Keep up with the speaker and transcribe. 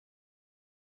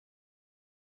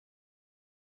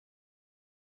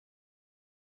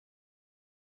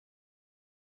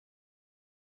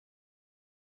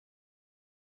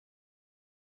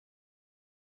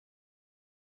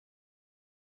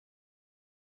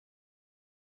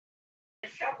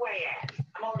way ass.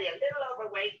 I'm only a little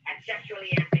overweight and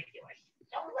sexually ambiguous.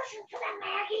 Don't listen to them,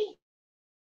 Maggie.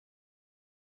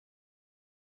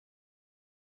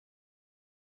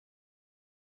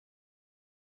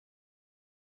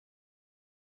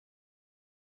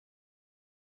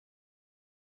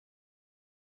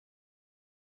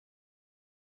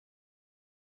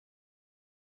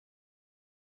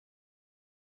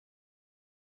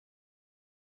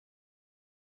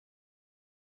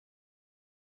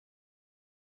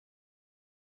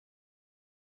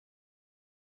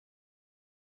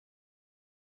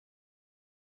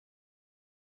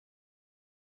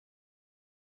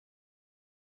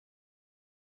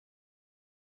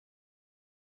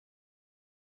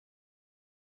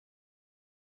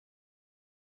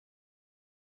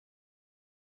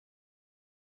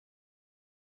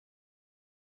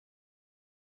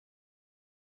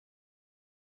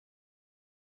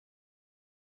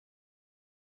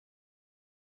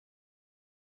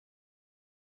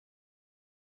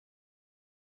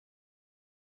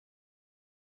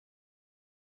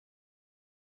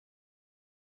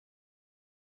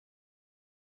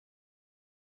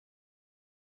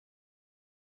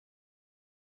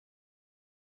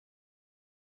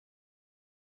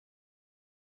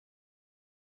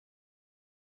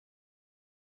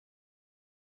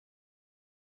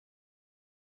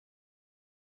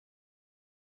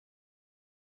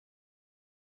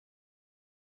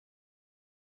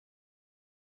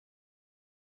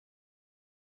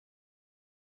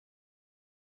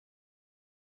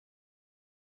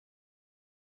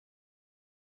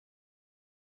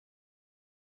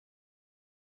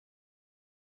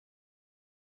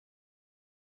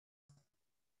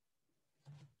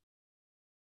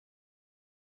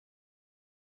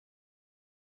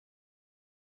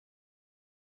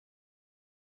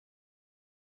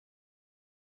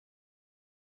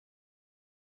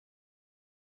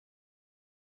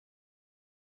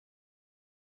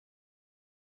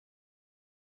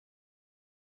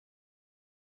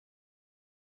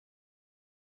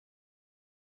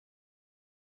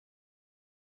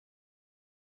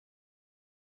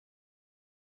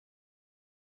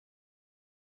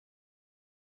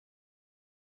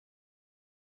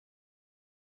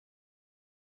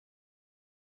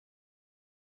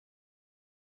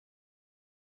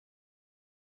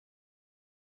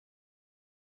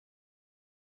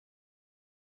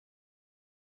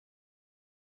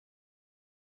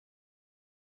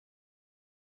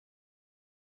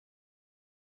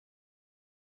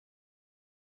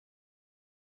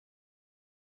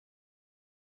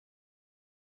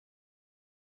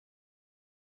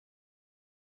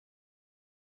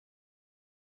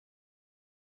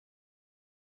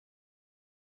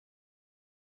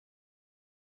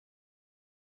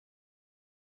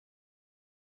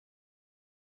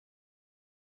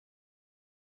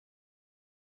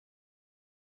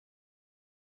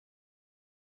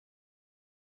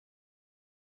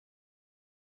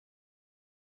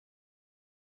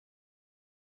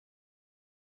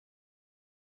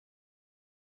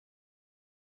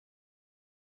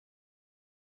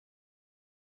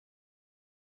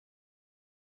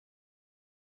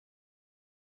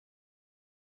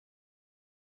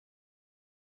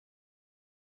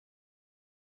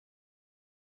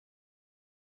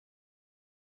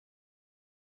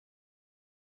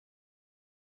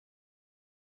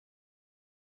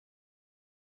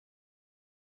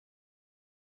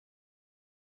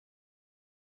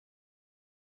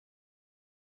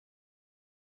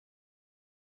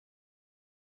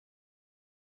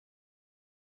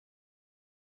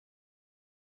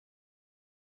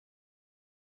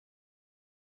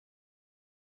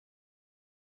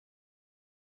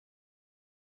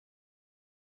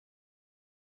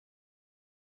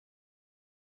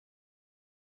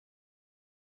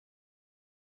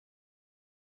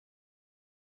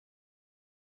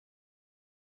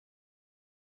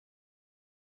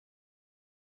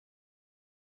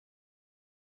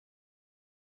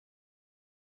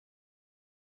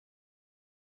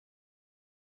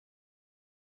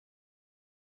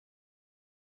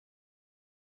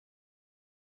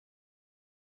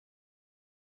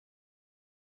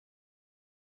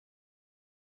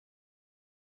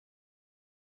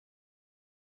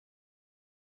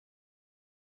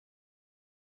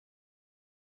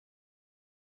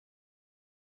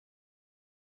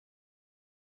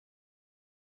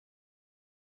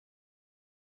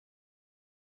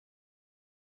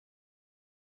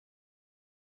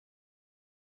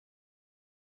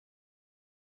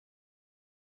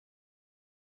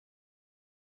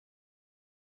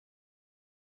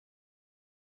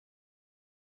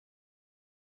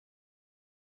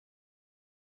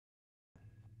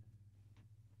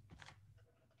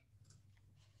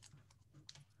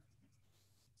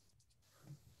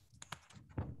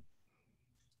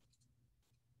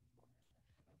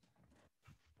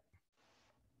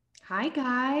 Hi,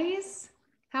 guys.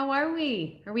 How are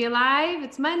we? Are we alive?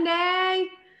 It's Monday.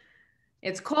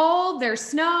 It's cold. There's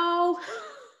snow.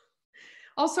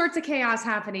 All sorts of chaos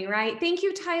happening, right? Thank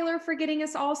you, Tyler, for getting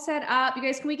us all set up. You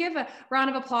guys, can we give a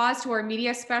round of applause to our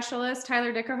media specialist,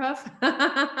 Tyler Dickerhoof?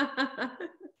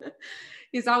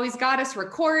 He's always got us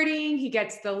recording. He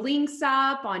gets the links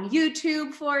up on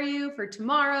YouTube for you for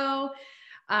tomorrow.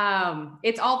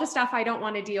 It's all the stuff I don't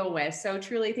want to deal with. So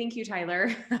truly, thank you,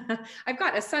 Tyler. I've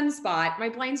got a sunspot. My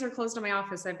blinds are closed in my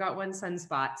office. I've got one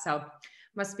sunspot. So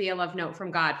must be a love note from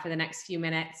God for the next few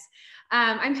minutes.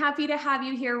 I'm happy to have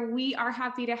you here. We are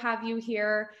happy to have you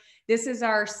here. This is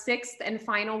our 6th and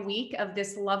final week of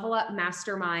this Level Up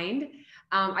Mastermind.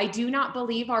 I do not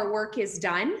believe our work is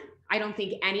done. I don't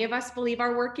think any of us believe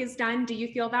our work is done. Do you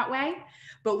feel that way?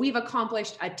 But we've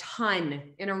accomplished a ton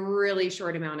in a really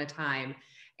short amount of time.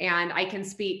 And I can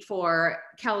speak for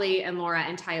Kelly and Laura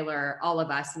and Tyler, all of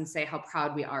us, and say how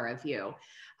proud we are of you.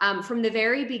 From the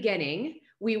very beginning,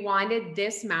 we wanted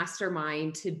this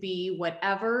mastermind to be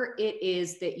whatever it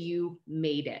is that you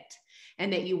made it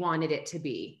and that you wanted it to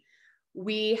be.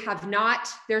 We have not,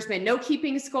 there's been no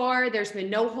keeping score. There's been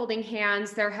no holding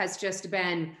hands. There has just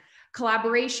been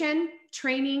collaboration,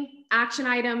 training, action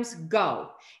items,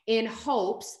 go, in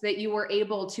hopes that you were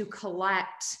able to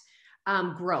collect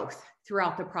growth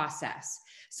throughout the process.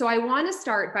 So I want to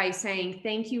start by saying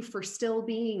thank you for still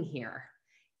being here.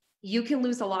 You can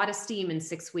lose a lot of steam in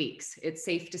 6 weeks. It's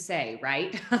safe to say,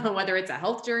 right? Whether it's a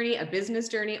health journey, a business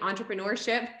journey,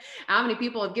 entrepreneurship, how many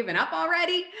people have given up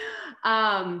already?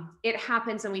 It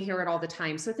happens and we hear it all the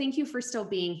time. So thank you for still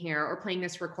being here or playing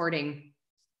this recording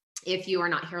if you are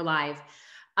not here live.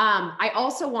 I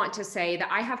also want to say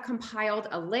that I have compiled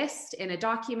a list in a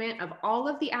document of all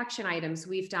of the action items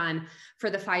we've done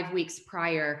for the 5 weeks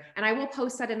prior, and I will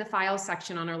post that in the files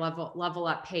section on our Level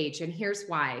Up page. And here's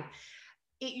why.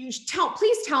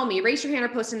 Please tell me, raise your hand or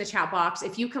post in the chat box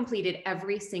if you completed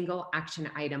every single action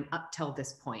item up till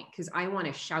this point, because I want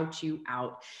to shout you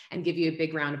out and give you a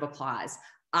big round of applause.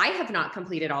 I have not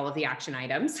completed all of the action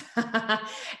items.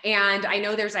 And I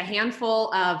know there's a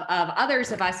handful of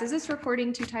others of us. Is this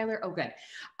recording too, Tyler? Oh, good.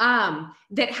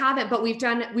 That haven't, but we've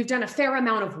done a fair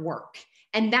amount of work.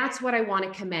 And that's what I want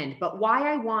to commend. But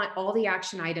why I want all the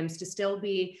action items to still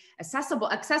be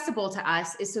accessible to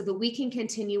us is so that we can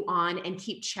continue on and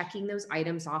keep checking those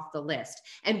items off the list.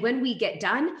 And when we get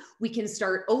done, we can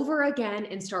start over again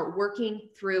and start working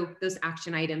through those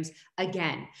action items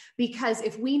again. Because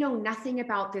if we know nothing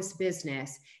about this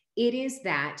business, it is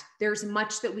that there's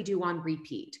much that we do on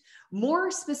repeat.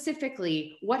 More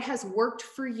specifically, what has worked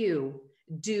for you,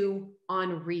 do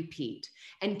on repeat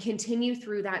and continue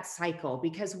through that cycle,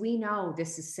 because we know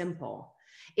this is simple.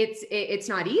 It's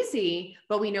not easy,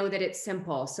 but we know that it's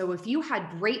simple. So if you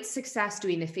had great success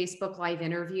doing the Facebook Live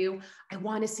interview, I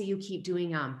want to see you keep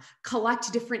doing them.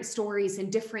 Collect different stories and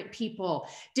different people,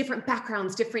 different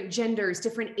backgrounds, different genders,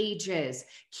 different ages.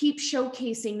 Keep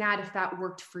showcasing that if that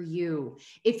worked for you.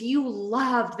 If you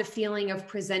loved the feeling of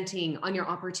presenting on your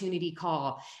opportunity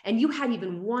call and you had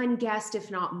even one guest,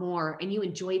 if not more, and you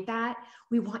enjoyed that,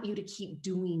 we want you to keep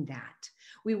doing that.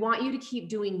 We want you to keep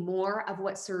doing more of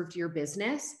what served your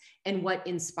business and what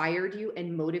inspired you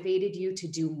and motivated you to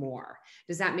do more.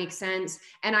 Does that make sense?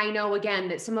 And I know, again,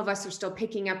 that some of us are still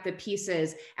picking up the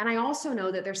pieces. And I also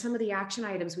know that there's some of the action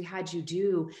items we had you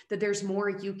do, that there's more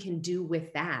you can do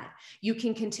with that. You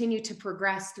can continue to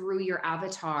progress through your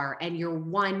avatar and your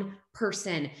one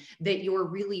person that you're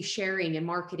really sharing and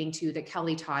marketing to, that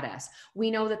Kelly taught us.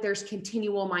 We know that there's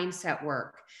continual mindset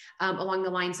work along the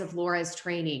lines of Laura's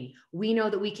training. We know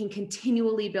that we can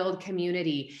continually build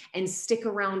community and stick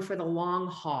around for the long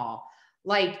haul,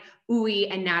 like Uwe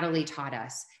and Natalie taught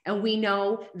us. And we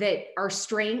know that our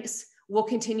strengths will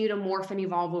continue to morph and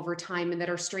evolve over time, and that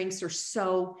our strengths are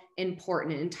so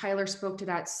important. And Tyler spoke to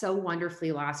that so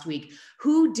wonderfully last week.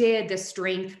 Who did the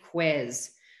strength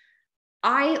quiz?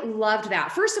 I loved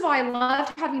that. First of all, I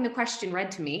loved having the question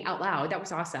read to me out loud. That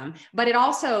was awesome. But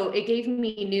it gave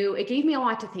me a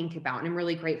lot to think about, and I'm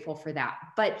really grateful for that.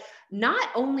 But not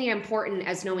only important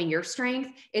as knowing your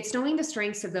strength, it's knowing the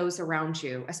strengths of those around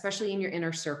you, especially in your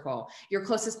inner circle, your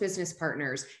closest business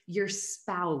partners, your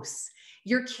spouse,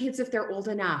 your kids, if they're old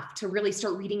enough to really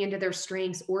start reading into their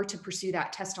strengths or to pursue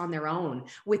that test on their own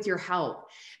with your help.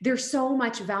 There's so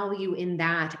much value in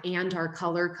that and our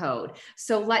color code.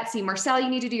 So let's see, Marcel, you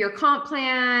need to do your comp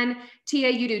plan.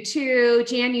 Tia, you do too.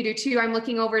 Jan, you do too. I'm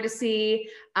looking over to see.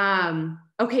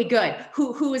 Okay, good.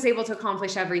 Who was able to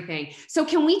accomplish everything? So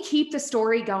can we keep the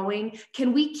story going?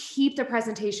 Can we keep the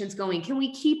presentations going? Can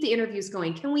we keep the interviews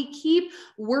going? Can we keep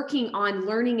working on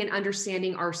learning and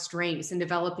understanding our strengths and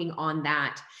developing on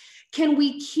that? Can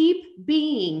we keep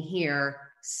being here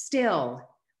still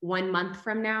 1 month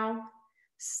from now,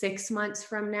 6 months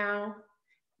from now,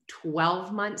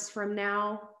 12 months from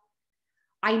now?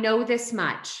 I know this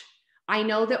much. I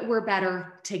know that we're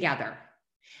better together.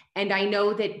 And I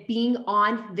know that being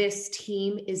on this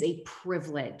team is a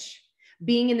privilege.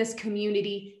 Being in this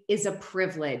community is a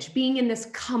privilege. Being in this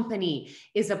company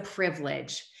is a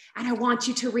privilege. And I want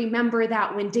you to remember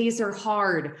that when days are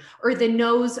hard, or the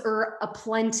no's are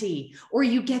aplenty, or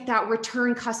you get that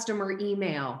return customer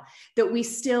email, that we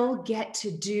still get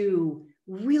to do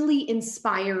really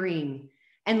inspiring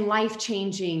and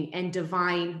life-changing and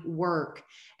divine work.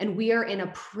 And we are in a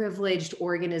privileged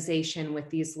organization with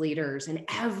these leaders and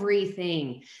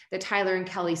everything that Tyler and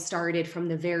Kelly started from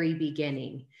the very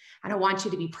beginning. And I want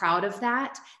you to be proud of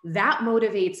that. That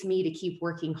motivates me to keep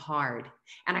working hard.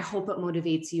 And I hope it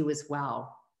motivates you as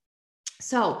well.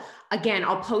 So again,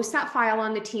 I'll post that file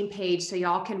on the team page so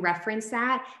y'all can reference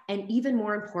that. And even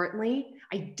more importantly,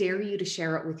 I dare you to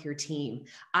share it with your team.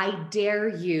 I dare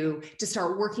you to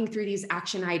start working through these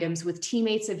action items with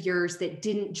teammates of yours that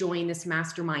didn't join this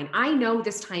mastermind. I know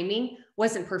this timing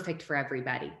wasn't perfect for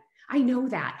everybody. I know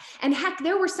that. And heck,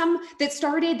 there were some that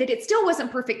started that it still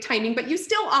wasn't perfect timing, but you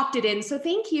still opted in. So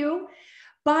thank you.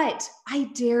 But I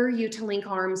dare you to link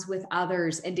arms with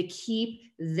others and to keep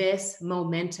this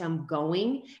momentum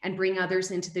going and bring others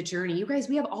into the journey. You guys,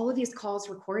 we have all of these calls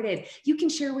recorded. You can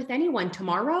share with anyone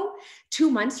tomorrow,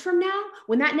 2 months from now,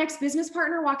 when that next business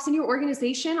partner walks in your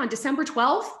organization on December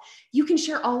 12th, you can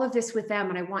share all of this with them.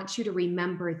 And I want you to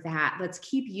remember that. Let's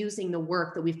keep using the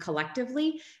work that we've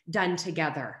collectively done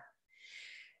together.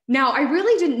 Now, I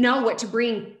really didn't know what to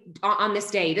bring on this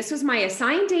day. This was my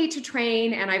assigned day to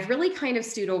train, and I've really kind of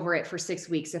stewed over it for 6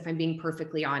 weeks, if I'm being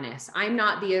perfectly honest. I'm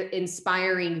not the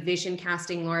inspiring vision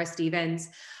casting Laura Stevens.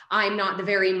 I'm not the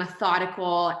very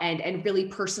methodical and really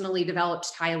personally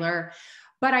developed Tyler.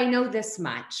 But I know this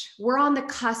much. We're on the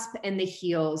cusp and the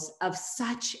heels of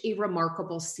such a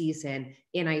remarkable season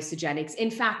in Isagenix. In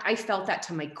fact, I felt that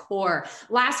to my core.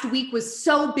 Last week was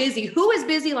so busy. Who was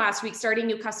busy last week starting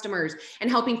new customers and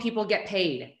helping people get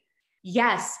paid?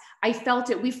 Yes, I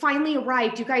felt it. We finally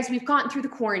arrived. You guys, we've gotten through the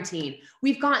quarantine.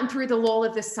 We've gotten through the lull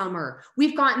of the summer.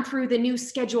 We've gotten through the new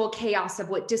schedule chaos of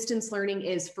what distance learning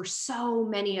is for so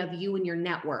many of you in your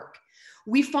network.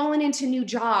 We've fallen into new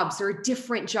jobs or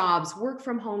different jobs, work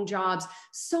from home jobs.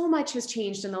 So much has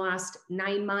changed in the last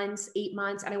 9 months, 8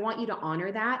 months. And I want you to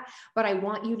honor that. But I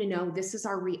want you to know this is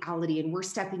our reality and we're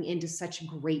stepping into such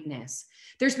greatness.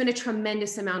 There's been a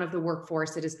tremendous amount of the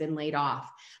workforce that has been laid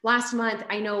off. Last month,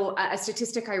 I know a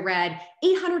statistic I read,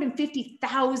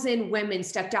 850,000 women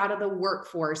stepped out of the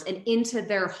workforce and into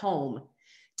their home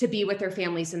to be with their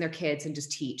families and their kids and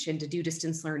just teach and to do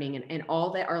distance learning and all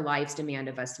that our lives demand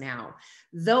of us now.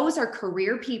 Those are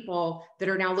career people that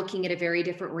are now looking at a very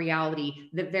different reality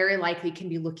that very likely can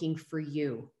be looking for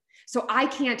you. So I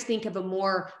can't think of a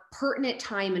more pertinent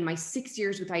time in my 6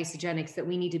 years with Isagenix that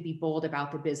we need to be bold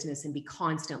about the business and be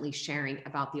constantly sharing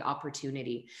about the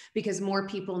opportunity because more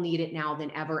people need it now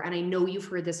than ever. And I know you've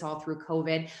heard this all through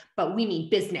COVID, but we mean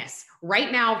business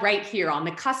right now, right here on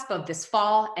the cusp of this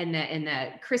fall and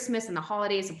the Christmas and the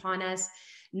holidays upon us.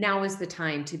 Now is the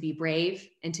time to be brave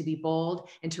and to be bold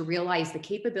and to realize the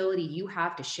capability you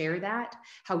have to share that,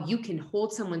 how you can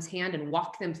hold someone's hand and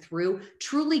walk them through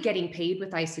truly getting paid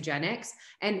with Isagenix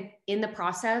and in the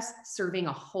process, serving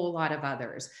a whole lot of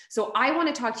others. So I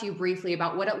want to talk to you briefly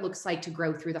about what it looks like to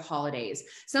grow through the holidays.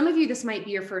 Some of you, this might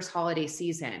be your first holiday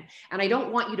season, and I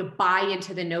don't want you to buy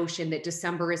into the notion that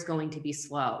December is going to be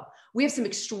slow. We have some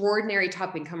extraordinary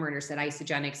top income earners at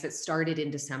Isagenix that started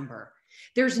in December.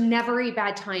 There's never a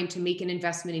bad time to make an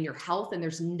investment in your health, and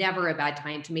there's never a bad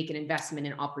time to make an investment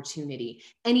in opportunity.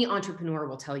 Any entrepreneur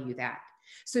will tell you that.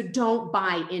 So don't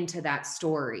buy into that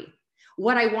story.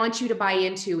 What I want you to buy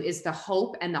into is the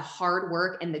hope and the hard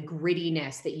work and the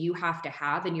grittiness that you have to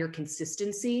have in your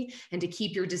consistency and to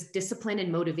keep your discipline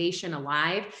and motivation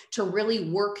alive to really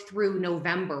work through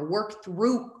November, work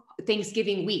through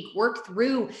Thanksgiving week, work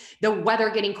through the weather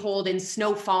getting cold and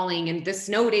snow falling and the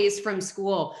snow days from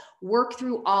school, work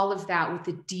through all of that with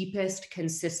the deepest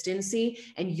consistency,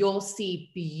 and you'll see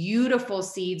beautiful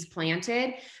seeds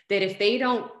planted that if they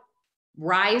don't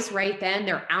rise right then,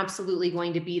 they're absolutely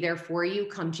going to be there for you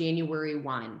come January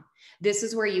 1. This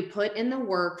is where you put in the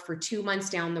work for 2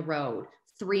 months down the road.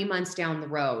 3 months down the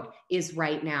road is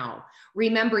right now.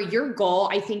 Remember your goal.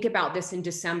 I think about this in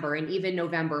December and even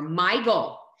November. My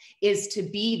goal is to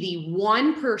be the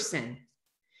one person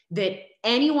that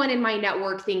anyone in my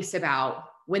network thinks about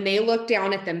when they look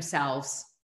down at themselves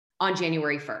on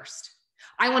January 1st.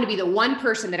 I want to be the one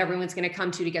person that everyone's going to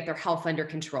come to get their health under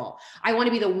control. I want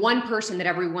to be the one person that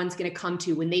everyone's going to come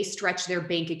to when they stretch their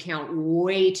bank account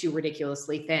way too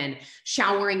ridiculously thin,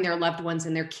 showering their loved ones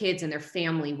and their kids and their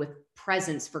family with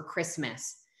presents for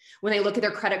Christmas. When they look at their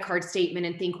credit card statement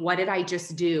and think, what did I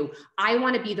just do? I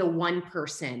want to be the one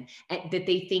person that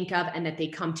they think of and that they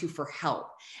come to for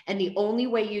help. And the only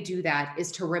way you do that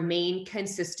is to remain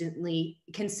consistent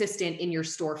in your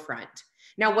storefront.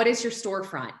 Now, what is your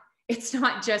storefront? It's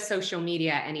not just social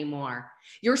media anymore.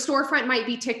 Your storefront might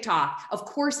be TikTok. Of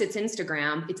course, it's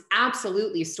Instagram. It's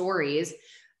absolutely stories.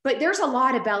 But there's a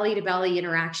lot of belly-to-belly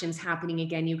interactions happening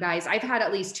again, you guys. I've had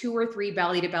at least 2 or 3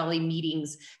 belly-to-belly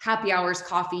meetings, happy hours,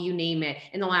 coffee, you name it,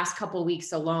 in the last couple of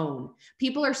weeks alone.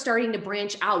 People are starting to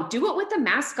branch out. Do it with the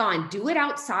mask on. Do it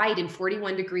outside in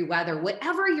 41-degree weather.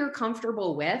 Whatever you're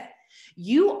comfortable with,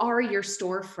 you are your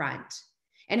storefront.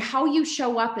 And how you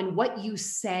show up and what you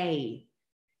say.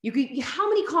 How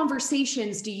many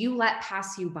conversations do you let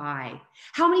pass you by?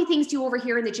 How many things do you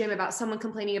overhear in the gym about someone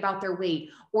complaining about their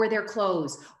weight or their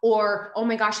clothes? Or, oh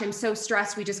my gosh, I'm so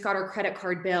stressed. We just got our credit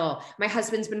card bill. My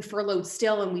husband's been furloughed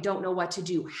still and we don't know what to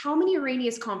do. How many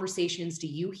erroneous conversations do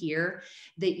you hear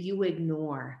that you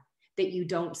ignore, that you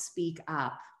don't speak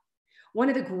up? One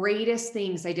of the greatest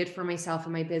things I did for myself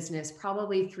in my business,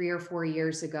 probably 3 or 4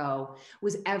 years ago,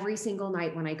 was every single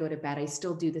night when I go to bed, I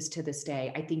still do this to this day.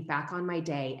 I think back on my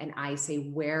day and I say,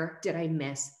 where did I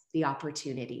miss the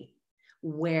opportunity?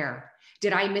 Where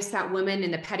did I miss that woman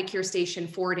in the pedicure station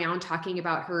 4 down talking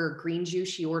about her green juice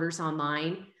she orders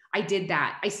online? I did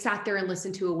that. I sat there and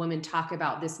listened to a woman talk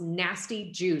about this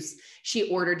nasty juice she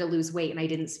ordered to lose weight and I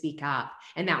didn't speak up.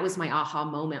 And that was my aha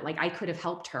moment. Like I could have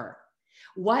helped her.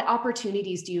 What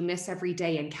opportunities do you miss every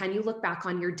day? And can you look back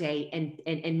on your day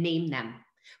and name them?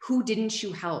 Who didn't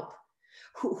you help?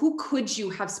 Who could you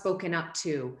have spoken up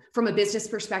to from a business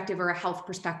perspective or a health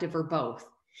perspective or both?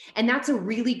 And that's a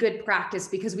really good practice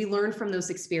because we learn from those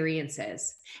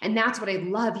experiences. And that's what I'd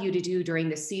love you to do during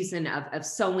the season of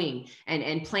sowing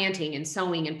and planting and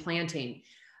sowing and planting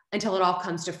until it all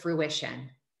comes to fruition.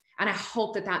 And I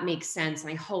hope that that makes sense.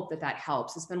 And I hope that that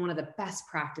helps. It's been one of the best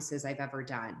practices I've ever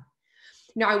done.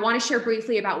 Now, I want to share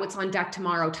briefly about what's on deck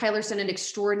tomorrow. Tyler's done an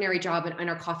extraordinary job in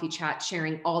our coffee chat,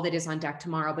 sharing all that is on deck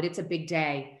tomorrow, but it's a big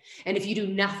day. And if you do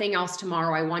nothing else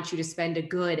tomorrow, I want you to spend a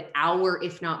good hour,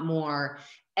 if not more,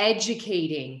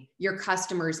 educating your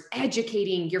customers,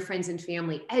 educating your friends and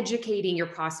family, educating your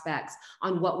prospects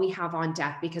on what we have on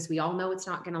deck, because we all know it's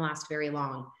not going to last very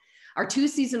long. Our 2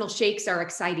 seasonal shakes are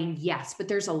exciting, yes, but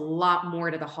there's a lot more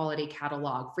to the holiday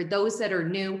catalog. For those that are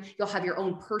new, you'll have your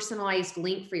own personalized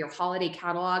link for your holiday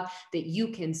catalog that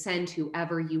you can send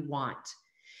whoever you want.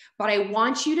 But I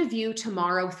want you to view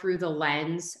tomorrow through the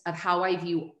lens of how I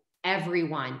view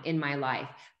everyone in my life.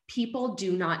 People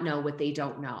do not know what they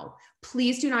don't know.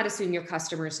 Please do not assume your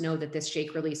customers know that this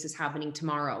shake release is happening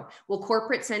tomorrow. Will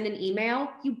corporate send an email?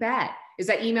 You bet. Is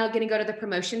that email going to go to the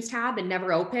promotions tab and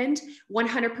never opened?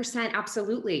 100%,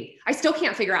 absolutely. I still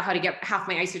can't figure out how to get half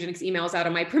my Isagenix emails out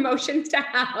of my promotions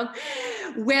tab.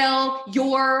 Will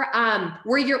your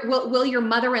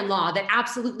mother-in-law that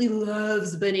absolutely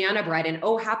loves banana bread and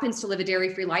happens to live a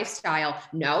dairy-free lifestyle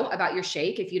know about your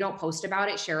shake? If you don't post about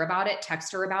it, share about it,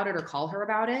 text her about it, or call her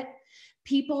about it.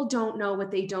 People don't know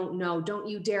what they don't know. Don't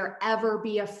you dare ever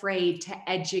be afraid to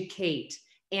educate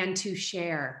and to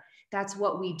share. That's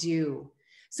what we do.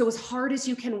 So as hard as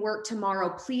you can work tomorrow,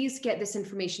 please get this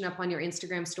information up on your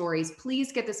Instagram stories.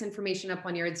 Please get this information up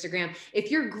on your Instagram.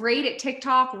 If you're great at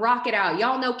TikTok, rock it out.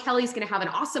 Y'all know Kelly's going to have an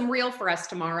awesome reel for us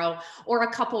tomorrow, or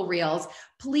a couple reels.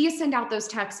 Please send out those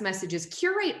text messages.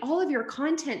 Curate all of your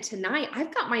content tonight.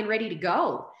 I've got mine ready to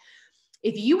go.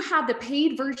 If you have the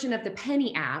paid version of the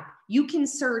Penny app, you can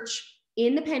search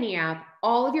in the Penny app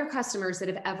all of your customers that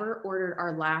have ever ordered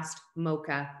our last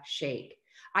mocha shake.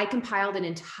 I compiled an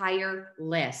entire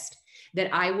list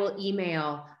that I will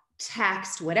email,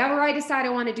 text, whatever I decide I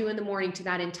want to do in the morning to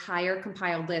that entire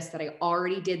compiled list that I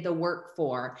already did the work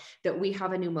for, that we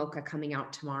have a new mocha coming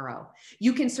out tomorrow.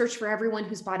 You can search for everyone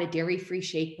who's bought a dairy-free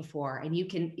shake before, and you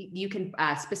can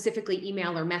specifically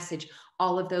email or message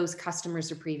all of those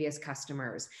customers or previous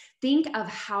customers. Think of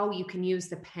how you can use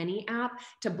the Penny app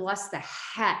to bless the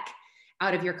heck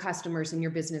out of your customers and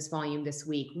your business volume this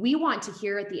week. We want to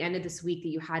hear at the end of this week that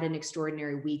you had an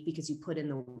extraordinary week because you put in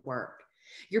the work.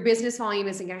 Your business volume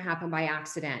isn't going to happen by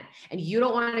accident. And you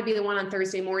don't want to be the one on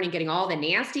Thursday morning getting all the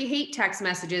nasty hate text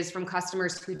messages from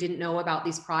customers who didn't know about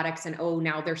these products and,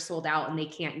 now they're sold out and they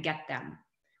can't get them.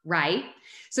 right?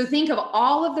 So think of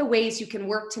all of the ways you can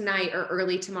work tonight or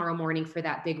early tomorrow morning for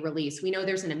that big release. We know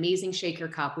there's an amazing shaker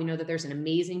cup. We know that there's an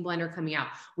amazing blender coming out.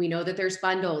 We know that there's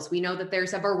bundles. We know that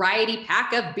there's a variety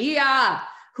pack of beer.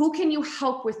 Who can you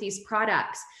help with these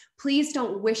products? Please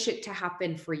don't wish it to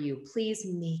happen for you. Please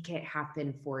make it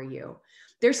happen for you.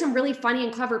 There's some really funny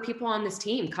and clever people on this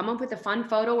team. Come up with a fun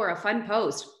photo or a fun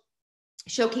post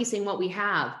showcasing what we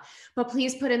have, but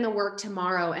please put in the work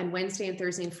tomorrow, and Wednesday and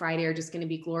Thursday and Friday are just going to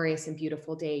be glorious and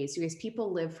beautiful days. You guys,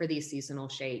 people live for these seasonal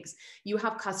shakes. You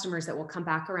have customers that will come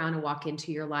back around and walk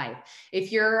into your life.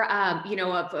 If you're,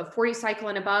 a 40 cycle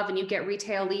and above and you get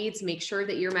retail leads, make sure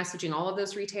that you're messaging all of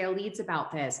those retail leads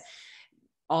about this.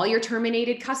 All your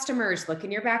terminated customers, look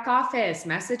in your back office,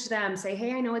 message them, say,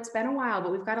 hey, I know it's been a while,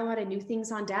 but we've got a lot of new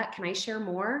things on deck. Can I share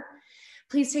more?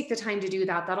 Please take the time to do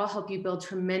that. That'll help you build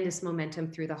tremendous momentum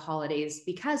through the holidays,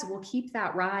 because we'll keep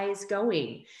that rise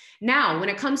going. Now, when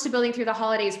it comes to building through the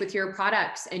holidays with your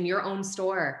products and your own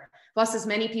store, bless as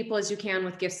many people as you can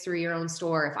with gifts through your own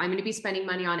store. If I'm going to be spending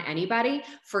money on anybody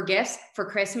for gifts for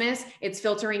Christmas, it's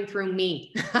filtering through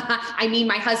me. I mean,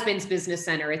 my husband's business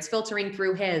center, it's filtering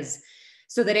through his,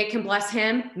 so that it can bless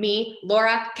him, me,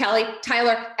 Laura, Kelly,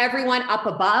 Tyler, everyone up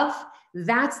above.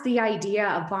 That's the idea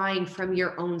of buying from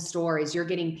your own store, is you're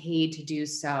getting paid to do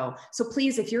so. So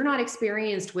please, if you're not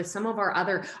experienced with some of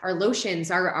our lotions,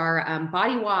 our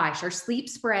body wash, our sleep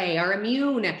spray, our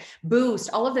immune boost,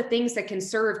 all of the things that can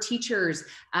serve teachers,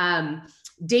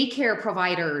 daycare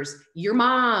providers, your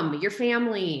mom, your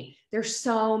family, there's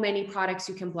so many products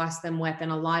you can bless them with,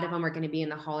 and a lot of them are going to be in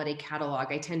the holiday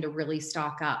catalog. I tend to really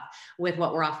stock up with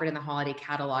what we're offered in the holiday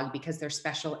catalog because they're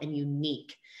special and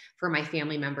unique for my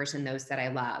family members and those that I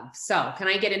love. So can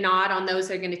I get a nod on those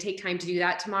that are going to take time to do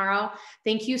that tomorrow?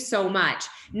 Thank you so much.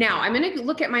 Now I'm going to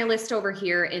look at my list over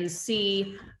here and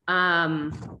see,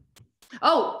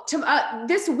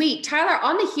 this week, Tyler,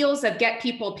 on the heels of Get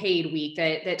People Paid Week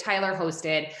that Tyler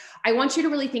hosted, I want you to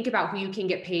really think about who you can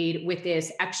get paid with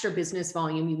this extra business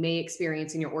volume you may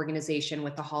experience in your organization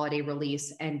with the holiday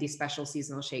release and the special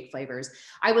seasonal shake flavors.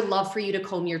 I would love for you to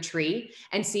comb your tree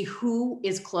and see who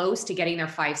is close to getting their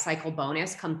 5-cycle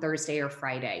bonus come Thursday or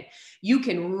Friday. You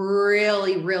can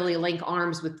really, really link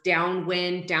arms with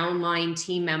downwind, downline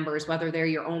team members, whether they're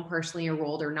your own personally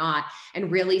enrolled or not,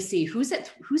 and really see who's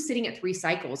sitting at 3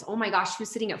 cycles. Oh my gosh,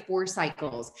 who's sitting at 4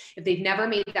 cycles? If they've never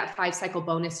made that 5-cycle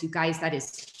bonus, you guys, that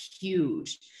is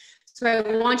huge. So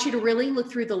I want you to really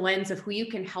look through the lens of who you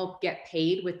can help get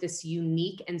paid with this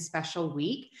unique and special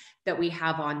week that we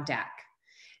have on deck.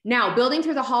 Now, building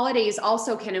through the holidays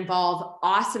also can involve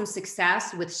awesome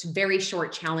success with very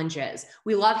short challenges.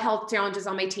 We love health challenges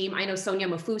on my team. I know Sonia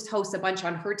Mafous hosts a bunch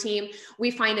on her team. We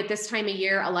find at this time of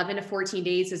year, 11 to 14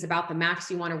 days is about the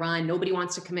max you want to run. Nobody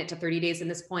wants to commit to 30 days in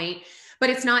this point, but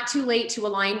it's not too late to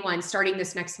align one starting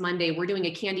this next Monday. We're doing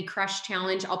a Candy Crush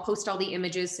challenge. I'll post all the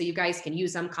images so you guys can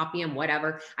use them, copy them,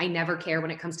 whatever. I never care when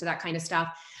it comes to that kind of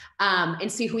stuff.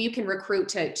 And see who you can recruit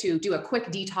to do a quick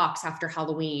detox after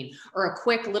Halloween, or a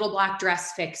quick little black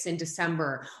dress fix in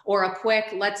December, or a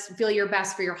quick, let's feel your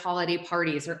best for your holiday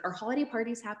parties. Are holiday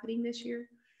parties happening this year?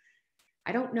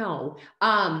 I don't know.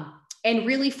 And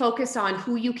really focus on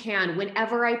who you can.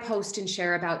 Whenever I post and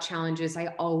share about challenges, I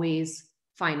always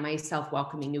find myself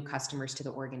welcoming new customers to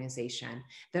the organization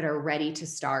that are ready to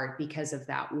start because of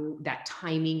that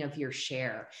timing of your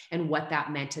share and what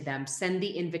that meant to them. Send the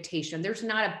invitation. There's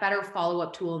not a better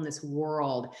follow-up tool in this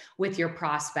world with your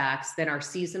prospects than our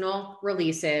seasonal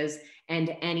releases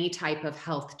and any type of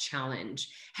health challenge.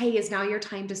 Hey, is now your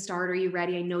time to start? Are you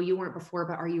ready? I know you weren't before,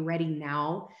 but are you ready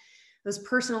now? Those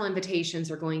personal invitations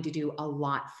are going to do a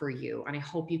lot for you, and I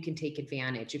hope you can take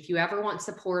advantage. If you ever want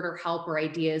support or help or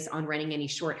ideas on running any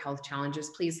short health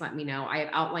challenges, please let me know. I have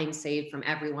outlines saved from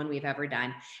everyone we've ever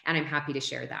done, and I'm happy to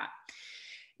share that.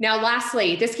 Now,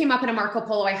 lastly, this came up in a Marco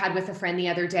Polo I had with a friend the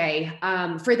other day.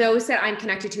 For those that I'm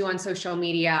connected to on social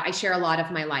media, I share a lot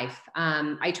of my life.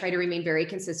 I try to remain very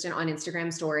consistent on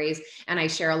Instagram stories, and I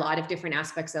share a lot of different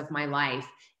aspects of my life.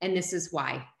 And this is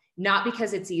why. Not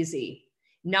because it's easy.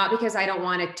 Not because I don't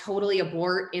want to totally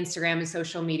abort Instagram and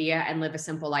social media and live a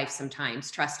simple life sometimes.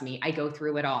 Trust me, I go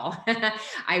through it all.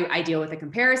 I deal with a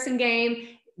comparison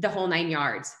game, the whole 9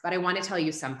 yards. But I want to tell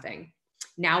you something.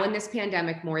 Now in this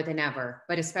pandemic more than ever,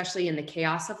 but especially in the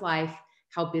chaos of life,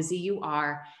 how busy you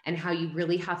are and how you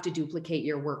really have to duplicate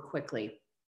your work quickly.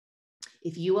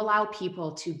 If you allow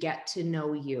people to get to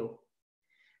know you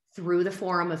through the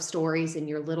forum of stories and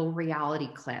your little reality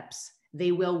clips,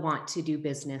 they will want to do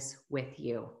business with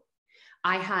you.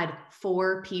 I had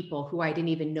 4 people who I didn't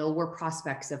even know were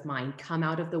prospects of mine come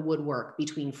out of the woodwork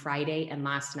between Friday and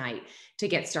last night to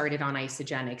get started on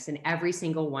Isogenics. And every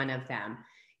single one of them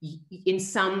in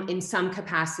some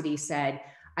capacity said,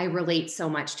 I relate so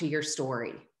much to your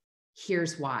story.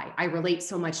 Here's why. I relate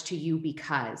so much to you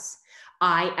because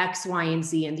I, X, Y, and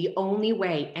Z. And the only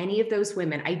way any of those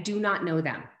women, I do not know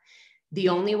them. The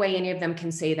only way any of them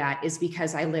can say that is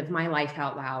because I live my life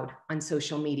out loud on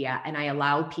social media and I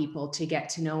allow people to get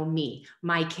to know me,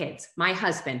 my kids, my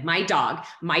husband, my dog,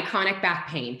 my chronic back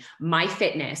pain, my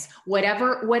fitness,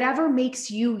 whatever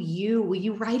makes you, you. Will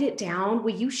you write it down?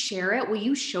 Will you share it? Will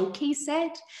you showcase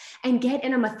it? And get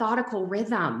in a methodical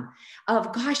rhythm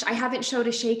of, gosh, I haven't showed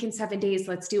a shake in 7 days.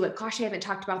 Let's do it. Gosh, I haven't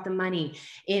talked about the money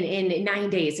in 9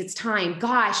 days. It's time.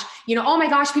 Gosh, oh my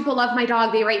gosh, people love my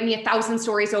dog. They write me 1,000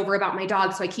 stories over about my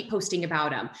dog. So I keep posting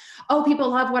about him. Oh, people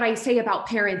love what I say about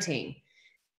parenting.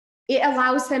 It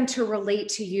allows them to relate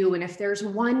to you. And if there's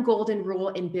one golden rule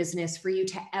in business for you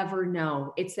to ever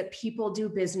know, it's that people do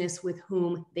business with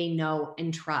whom they know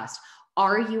and trust.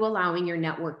 Are you allowing your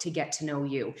network to get to know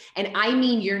you? And I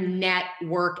mean your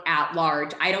network at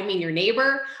large. I don't mean your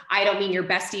neighbor. I don't mean your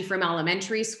bestie from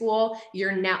elementary school,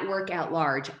 your network at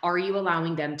large. Are you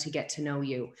allowing them to get to know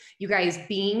you? You guys,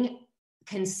 being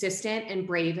consistent and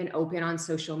brave and open on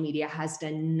social media has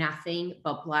done nothing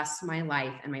but bless my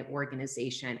life and my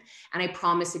organization. And I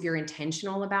promise if you're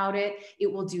intentional about it,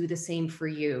 it will do the same for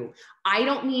you. I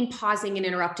don't mean pausing and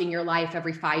interrupting your life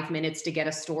every 5 minutes to get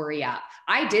a story up.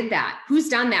 I did that. Who's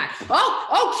done that?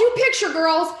 Oh, cute picture,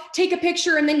 girls. Take a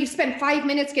picture and then you spend 5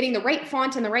 minutes getting the right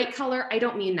font and the right color. I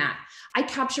don't mean that. I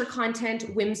capture content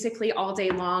whimsically all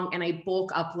day long and I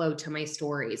bulk upload to my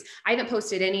stories. I haven't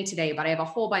posted any today, but I have a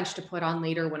whole bunch to put on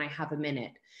later when I have a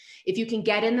minute. If you can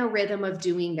get in the rhythm of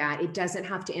doing that, it doesn't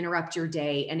have to interrupt your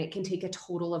day and it can take a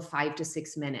total of 5 to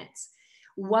 6 minutes.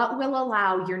 What will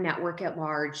allow your network at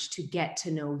large to get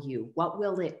to know you? What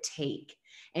will it take?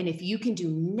 And if you can do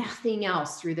nothing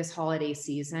else through this holiday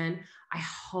season, I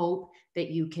hope that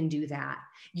you can do that.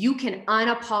 You can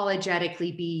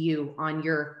unapologetically be you on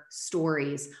your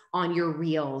stories, on your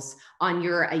reels, on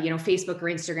your Facebook or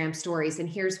Instagram stories. And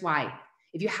here's why.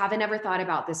 If you haven't ever thought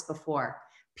about this before,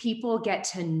 people get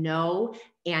to know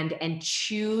and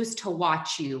choose to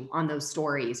watch you on those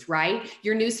stories, right?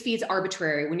 Your news feed's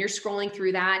arbitrary. When you're scrolling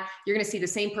through that, you're going to see the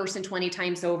same person 20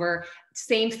 times over,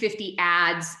 same 50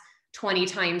 ads 20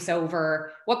 times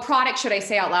over. What product should I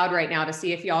say out loud right now to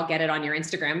see if y'all get it on your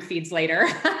Instagram feeds later?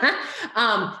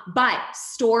 But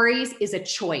stories is a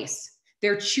choice.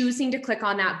 They're choosing to click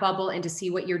on that bubble and to see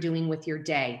what you're doing with your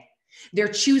day. They're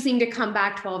choosing to come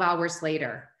back 12 hours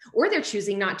later, or they're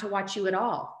choosing not to watch you at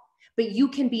all. But you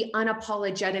can be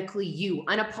unapologetically you,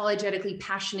 unapologetically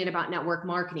passionate about network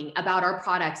marketing, about our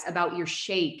products, about your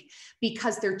shake,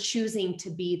 because they're choosing to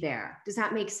be there. Does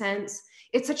that make sense?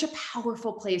 It's such a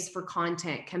powerful place for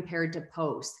content compared to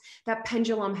posts. That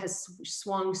pendulum has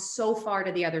swung so far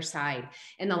to the other side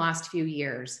in the last few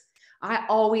years. I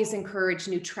always encourage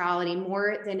neutrality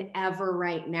more than ever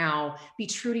right now. Be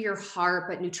true to your heart,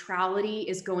 but neutrality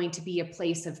is going to be a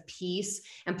place of peace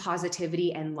and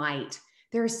positivity and light.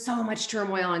 There is so much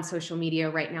turmoil on social media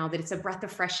right now that it's a breath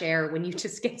of fresh air when you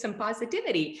just get some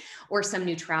positivity or some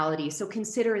neutrality. So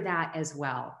consider that as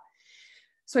well.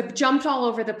 So I've jumped all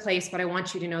over the place, but I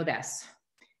want you to know this.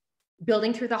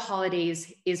 Building through the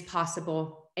holidays is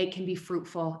possible. It can be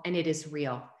fruitful and it is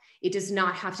real. It does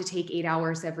not have to take 8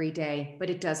 hours every day, but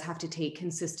it does have to take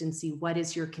consistency. What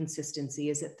is your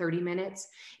consistency? Is it 30 minutes?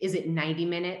 Is it 90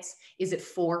 minutes? Is it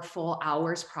 4 full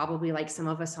hours? Probably like some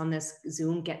of us on this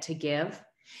Zoom get to give.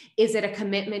 Is it a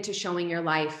commitment to showing your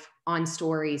life on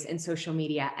stories and social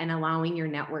media and allowing your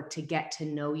network to get to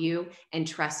know you and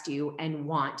trust you and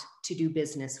want to do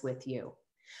business with you?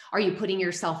 Are you putting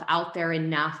yourself out there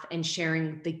enough and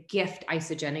sharing the gift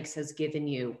Isogenics has given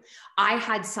you? I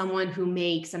had someone who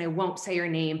makes, and I won't say her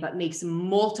name, but makes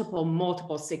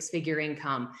multiple six-figure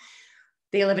income.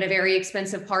 They live in a very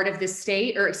expensive part of this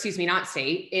state, or excuse me, not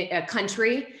state, a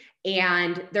country.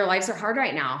 And their lives are hard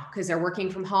right now because they're working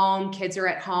from home. Kids are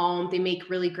at home. They make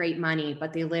really great money,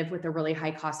 but they live with a really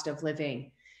high cost of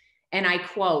living. And I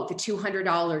quote, the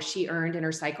 $200 she earned in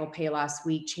her cycle pay last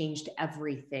week changed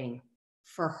everything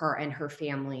for her and her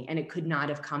family. And it could not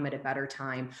have come at a better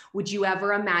time. Would you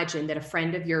ever imagine that a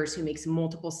friend of yours who makes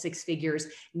multiple six figures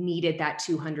needed that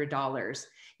 $200?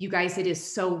 You guys, it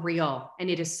is so real and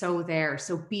it is so there.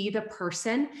 So be the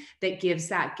person that gives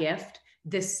that gift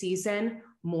this season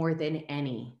more than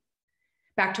any.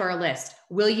 Back to our list.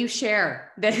 Will you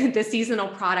share the seasonal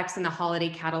products in the holiday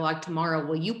catalog tomorrow?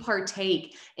 Will you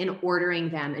partake in ordering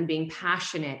them and being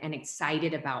passionate and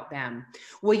excited about them?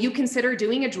 Will you consider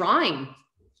doing a drawing?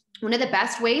 One of the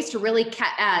best ways to really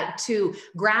to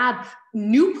grab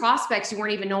new prospects you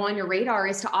weren't even know on your radar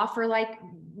is to offer, like,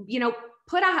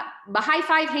 put a high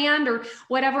five hand or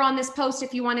whatever on this post.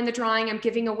 If you want in the drawing, I'm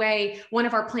giving away one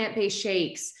of our plant-based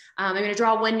shakes. I'm going to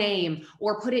draw one name,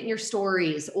 or put it in your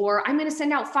stories, or I'm going to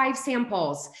send out 5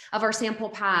 samples of our sample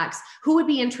packs. Who would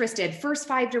be interested? First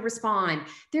 5 to respond.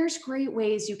 There's great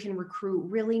ways you can recruit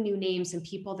really new names and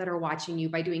people that are watching you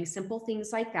by doing simple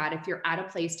things like that. If you're at a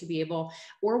place to be able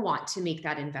or want to make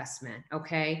that investment.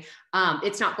 Okay.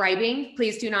 It's not bribing.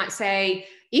 Please do not say,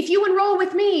 if you enroll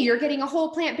with me, you're getting a whole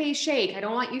plant-based shake. I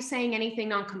don't want you saying anything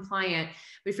non-compliant,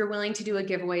 but if you're willing to do a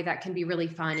giveaway, that can be really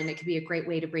fun, and it can be a great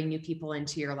way to bring new people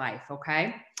into your life.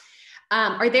 Okay.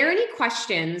 Are there any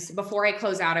questions before I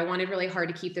close out? I wanted really hard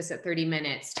to keep this at 30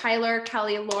 minutes. Tyler,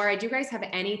 Kelly, Laura, do you guys have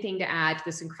anything to add to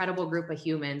this incredible group of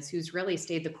humans who's really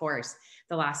stayed the course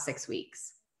the last 6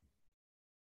 weeks?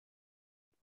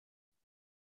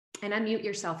 And unmute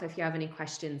yourself if you have any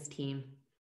questions, team.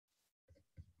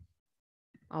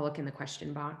 I'll look in the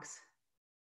question box.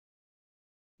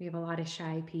 We have a lot of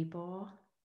shy people.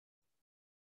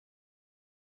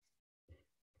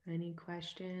 Any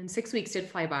questions? 6 weeks did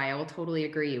fly by. I will totally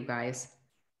agree, you guys.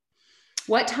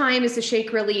 What time is the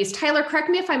shake released? Tyler, correct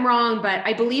me if I'm wrong, but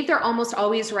I believe they're almost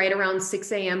always right around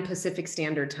 6 a.m. Pacific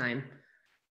Standard Time,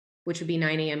 which would be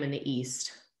 9 a.m. in the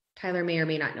East. Tyler may or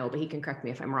may not know, but he can correct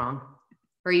me if I'm wrong.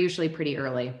 We're usually pretty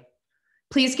early.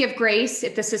 Please give grace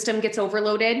if the system gets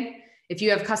overloaded. If you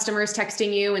have customers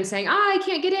texting you and saying, I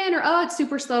can't get in, or, oh, it's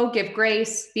super slow, give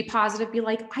grace, be positive, be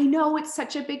like, I know it's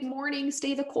such a big morning,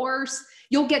 stay the course,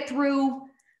 you'll get through,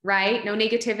 right? No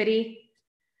negativity.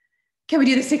 Can we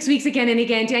do the 6 weeks again and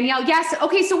again, Danielle? Yes.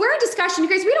 Okay. So we're in discussion, you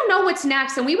guys. We don't know what's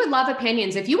next, and we would love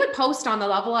opinions. If you would post on the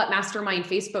Level Up Mastermind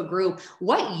Facebook group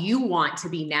what you want to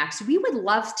be next, we would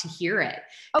love to hear it.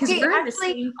 Okay,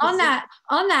 actually, on that,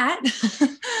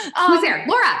 who's there?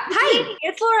 Laura. Hi.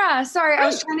 It's Laura. Sorry, I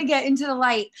was trying to get into the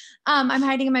light. I'm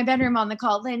hiding in my bedroom on the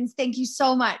call. Linz, thank you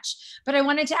so much. But I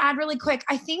wanted to add really quick.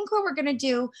 I think what we're going to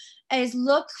do is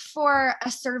look for a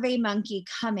Survey Monkey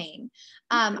coming.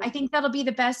 I think that'll be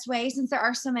the best way, since there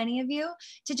are so many of you,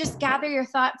 to just gather your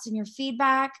thoughts and your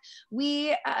feedback.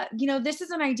 We, this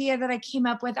is an idea that I came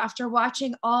up with after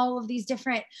watching all of these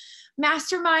different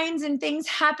masterminds and things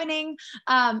happening,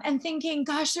 and thinking,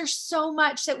 gosh, there's so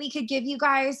much that we could give you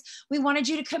guys. We wanted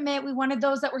you to commit. We wanted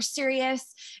those that were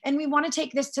serious, and we want to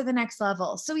take this to the next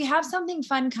level. So we have something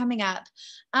fun coming up.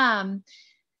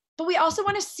 But we also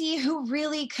want to see who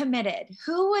really committed,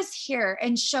 who was here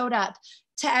and showed up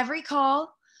to every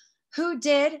call, who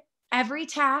did every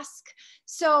task.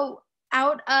 So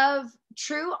out of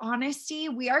true honesty,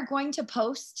 we are going to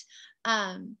post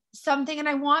something, and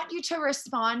I want you to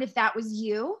respond if that was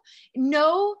you.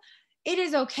 No, it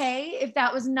is okay if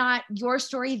that was not your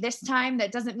story this time.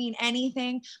 That doesn't mean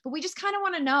anything, but we just kind of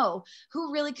want to know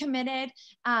who really committed,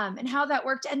 and how that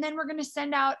worked. And then we're going to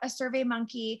send out a Survey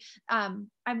Monkey.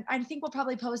 I think we'll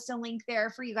probably post a link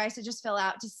there for you guys to just fill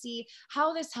out to see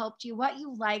how this helped you, what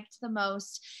you liked the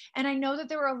most. And I know that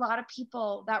there were a lot of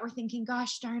people that were thinking,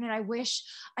 gosh darn it, I wish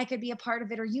I could be a part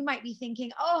of it. Or you might be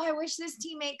thinking, oh, I wish this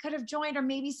teammate could have joined, or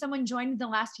maybe someone joined in the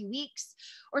last few weeks,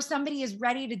 or somebody is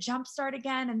ready to jumpstart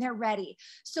again and they're ready.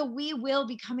 So we will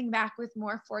be coming back with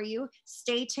more for you.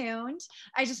 Stay tuned.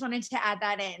 I just wanted to add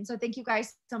that in. So thank you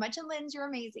guys so much. And Linz, you're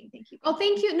amazing. Thank you. Oh,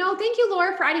 thank you. No, thank you,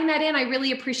 Laura, for adding that in. I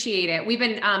really appreciate it. We've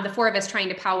been the 4 of us trying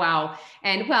to powwow,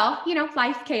 and well,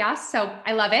 life chaos. So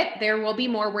I love it. There will be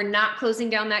more. We're not closing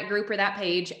down that group or that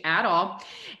page at all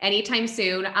anytime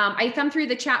soon. I thumbed through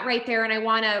the chat right there, and I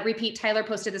want to repeat, Tyler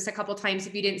posted this a couple times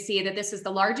if you didn't see it, that this is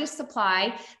the largest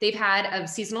supply they've had of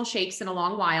seasonal shakes in a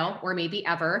long while, or maybe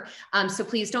ever. So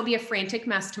please don't be a frantic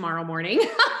mess tomorrow morning.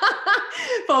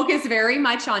 Focus very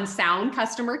much on sound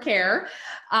customer care.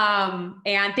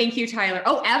 And thank you, Tyler.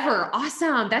 Oh, ever.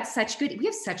 Awesome. That's such good. We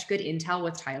have such good intel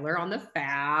with Tyler on the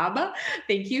fab.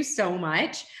 Thank you so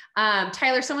much.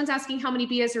 Tyler, someone's asking how many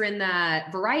Bias are in the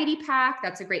variety pack.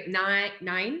 That's a great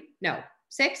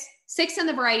six in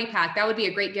the variety pack. That would be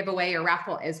a great giveaway or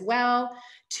raffle as well.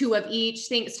 2 of each.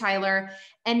 Thanks, Tyler.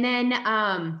 And then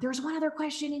there's one other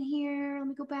question in here. Let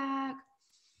me go back.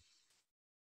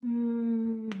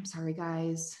 Sorry,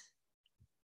 guys.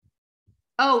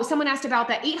 Oh, someone asked about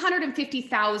that.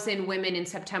 850,000 women in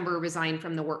September resigned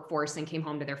from the workforce and came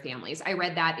home to their families. I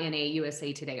read that in a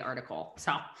USA Today article.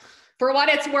 So for what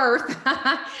it's worth,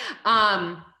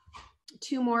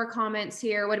 Two more comments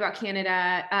here. What about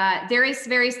Canada? There's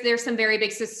some very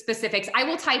big specifics. I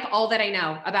will type all that I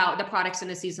know about the products in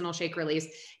the seasonal shake release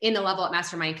in the Level Up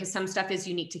Mastermind, because some stuff is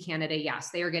unique to Canada.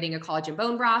 Yes, they are getting a collagen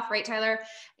bone broth, right, Tyler?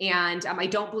 And I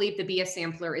don't believe the BS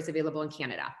sampler is available in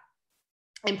Canada.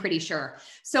 I'm pretty sure.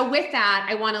 So with that,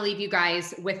 I want to leave you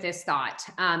guys with this thought.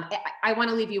 I want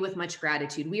to leave you with much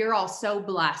gratitude. We are all so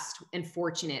blessed and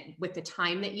fortunate with the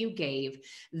time that you gave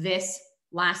this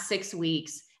last 6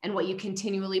 weeks and what you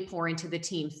continually pour into the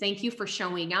team. Thank you for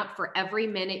showing up for every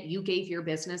minute you gave your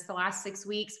business the last 6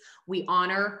 weeks. We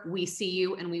honor, we see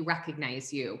you, and we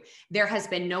recognize you. There has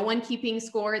been no one keeping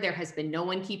score. There has been no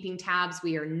one keeping tabs.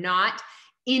 We are not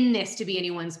in this to be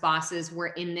anyone's bosses. We're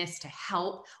in this to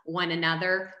help one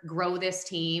another grow this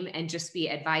team and just be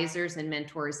advisors and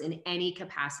mentors in any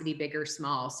capacity, big or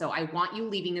small. So I want you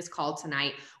leaving this call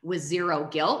tonight with zero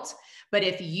guilt. But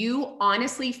if you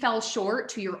honestly fell short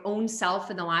to your own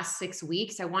self in the last 6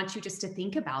 weeks, I want you just to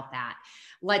think about that.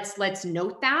 Let's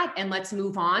note that, and let's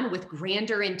move on with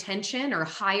grander intention or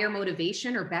higher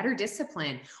motivation or better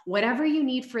discipline, whatever you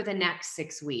need for the next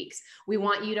 6 weeks. We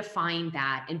want you to find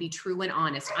that and be true and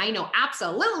honest. I know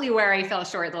absolutely where I fell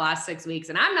short the last 6 weeks,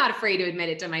 and I'm not afraid to admit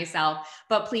it to myself,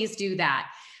 but please do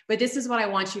that. But this is what I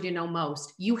want you to know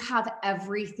most. You have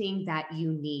everything that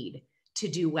you need to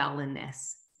do well in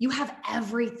this. You have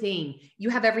everything. You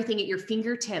have everything at your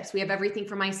fingertips. We have everything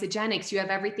from Isogenics. You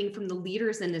have everything from the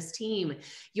leaders in this team.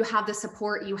 You have the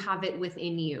support. You have it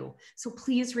within you. So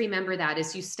please remember that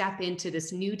as you step into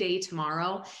this new day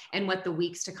tomorrow and what the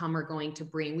weeks to come are going to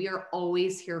bring. We are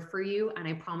always here for you. And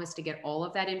I promise to get all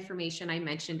of that information I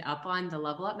mentioned up on the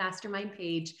Level Up Mastermind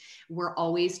page. We're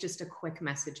always just a quick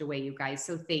message away, you guys.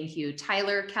 So thank you.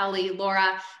 Tyler, Kelly,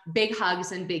 Laura, big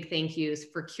hugs and big thank yous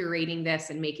for curating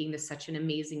this and making this such an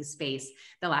amazing space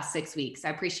the last 6 weeks. I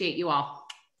appreciate you all.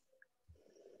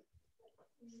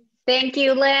 Thank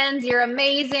you, Lindsay. You're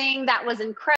amazing. That was incredible.